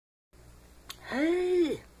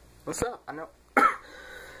What's up? I know.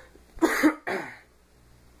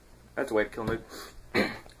 That's a way to kill mood.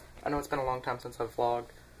 I know it's been a long time since I've vlogged,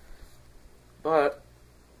 but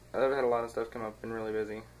I've had a lot of stuff come up, been really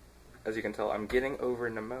busy. As you can tell, I'm getting over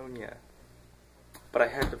pneumonia. But I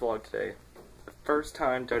had to vlog today. The first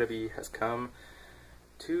time WWE has come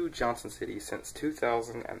to Johnson City since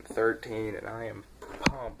 2013, and I am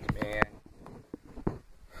pumped, man. I'm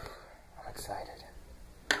excited.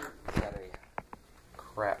 Got a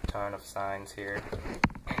crap ton of signs here.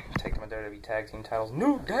 Taking my WWE Tag Team titles,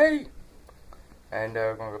 New Day! And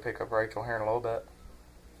we're going to go pick up Rachel here in a little bit.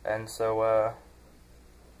 And so,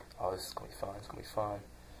 oh, this is going to be fun. It's going to be fun.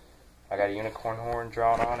 I got a unicorn horn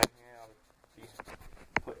drawn on it. Yeah, I'll be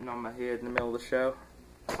putting on my head in the middle of the show.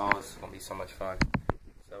 Oh, this is going to be so much fun.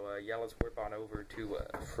 So, yeah, let's whip on over to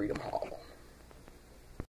Freedom Hall.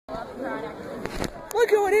 Look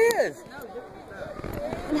who it is!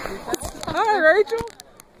 Hi, Rachel!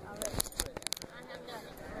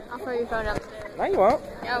 I'll throw your phone upstairs. No, you won't.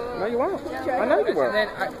 Yeah, I will. No, you won't. I know you won't. Then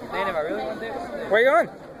if I really want to. Where are you going?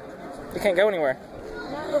 You can't go anywhere.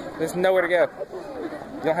 There's nowhere to go.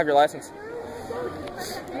 You don't have your license.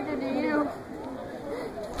 Neither do you.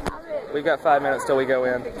 We've got 5 minutes till we go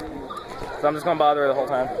in. So I'm just going to bother her the whole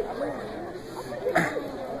time.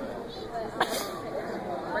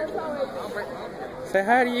 Say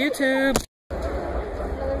hi to YouTube.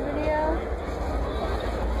 Another video.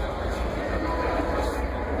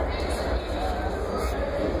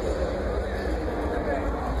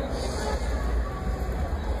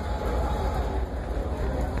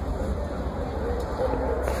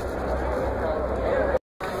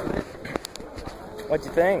 What'd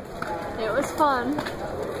you think? It was fun.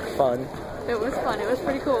 Fun. It was fun. It was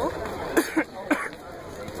pretty cool.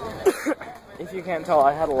 If you can't tell,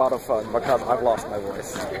 I had a lot of fun because I've lost my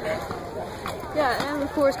voice. Yeah, and the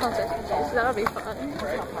chorus contest today, so that'll be fun.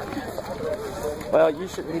 Well, you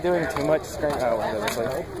shouldn't be doing too much screaming. Oh, wait,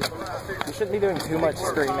 you shouldn't be doing too much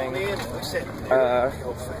screaming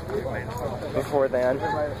before then.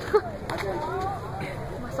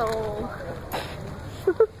 My soul.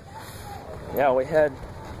 Yeah, we had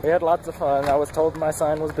lots of fun. I was told my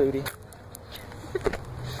sign was booty.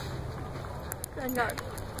 And got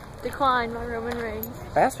declined by Roman Reigns.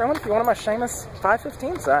 I asked Roman if you wanted my Sheamus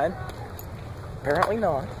 515 sign. Apparently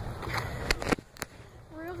not.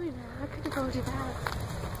 Really, man? I could have told you that.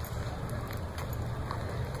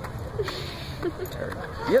 Turd.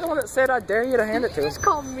 You're the one that said I dare you to hand it to You him. just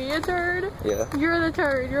called me a turd? Yeah. You're the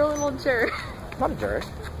turd. You're a little jerk. I'm not a jerk.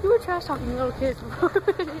 You were trash talking little kids.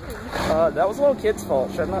 That was a little kid's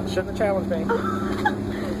fault. Shouldn't have challenged me.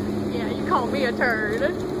 Yeah, you called me a turd.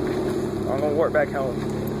 I'm gonna walk back home.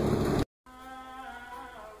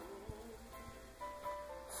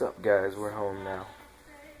 What's up, guys? We're home now.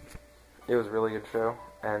 It was a really good show,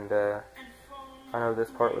 and I know this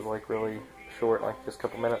part was like really short, like just a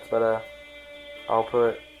couple minutes, but I'll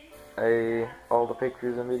put all the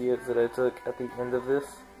pictures and videos that I took at the end of this.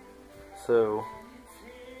 So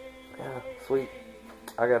yeah, sweet.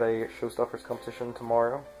 I got a Showstoppers competition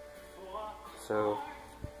tomorrow, so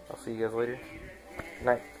I'll see you guys later. Good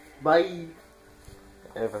night. Bye.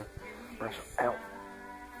 Evan, brush out.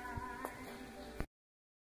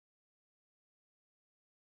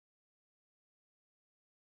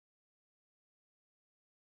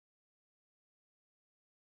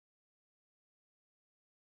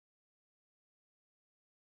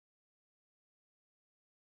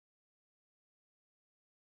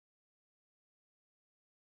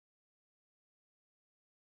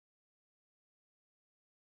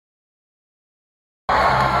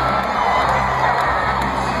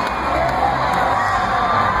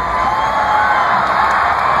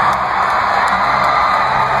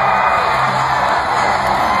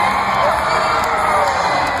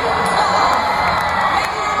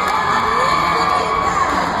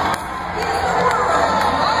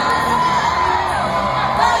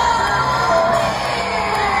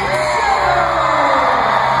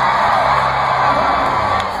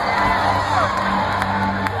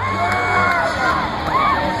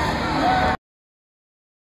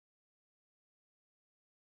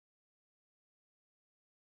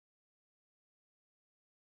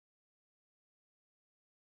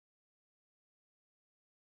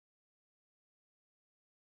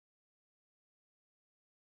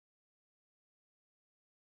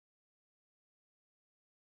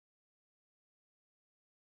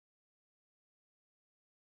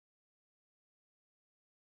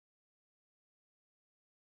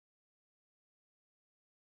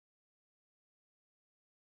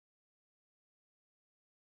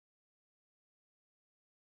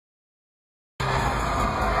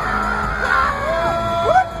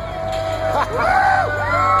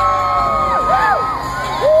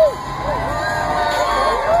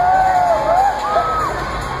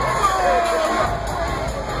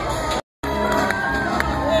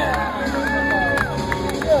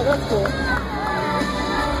 That's cool.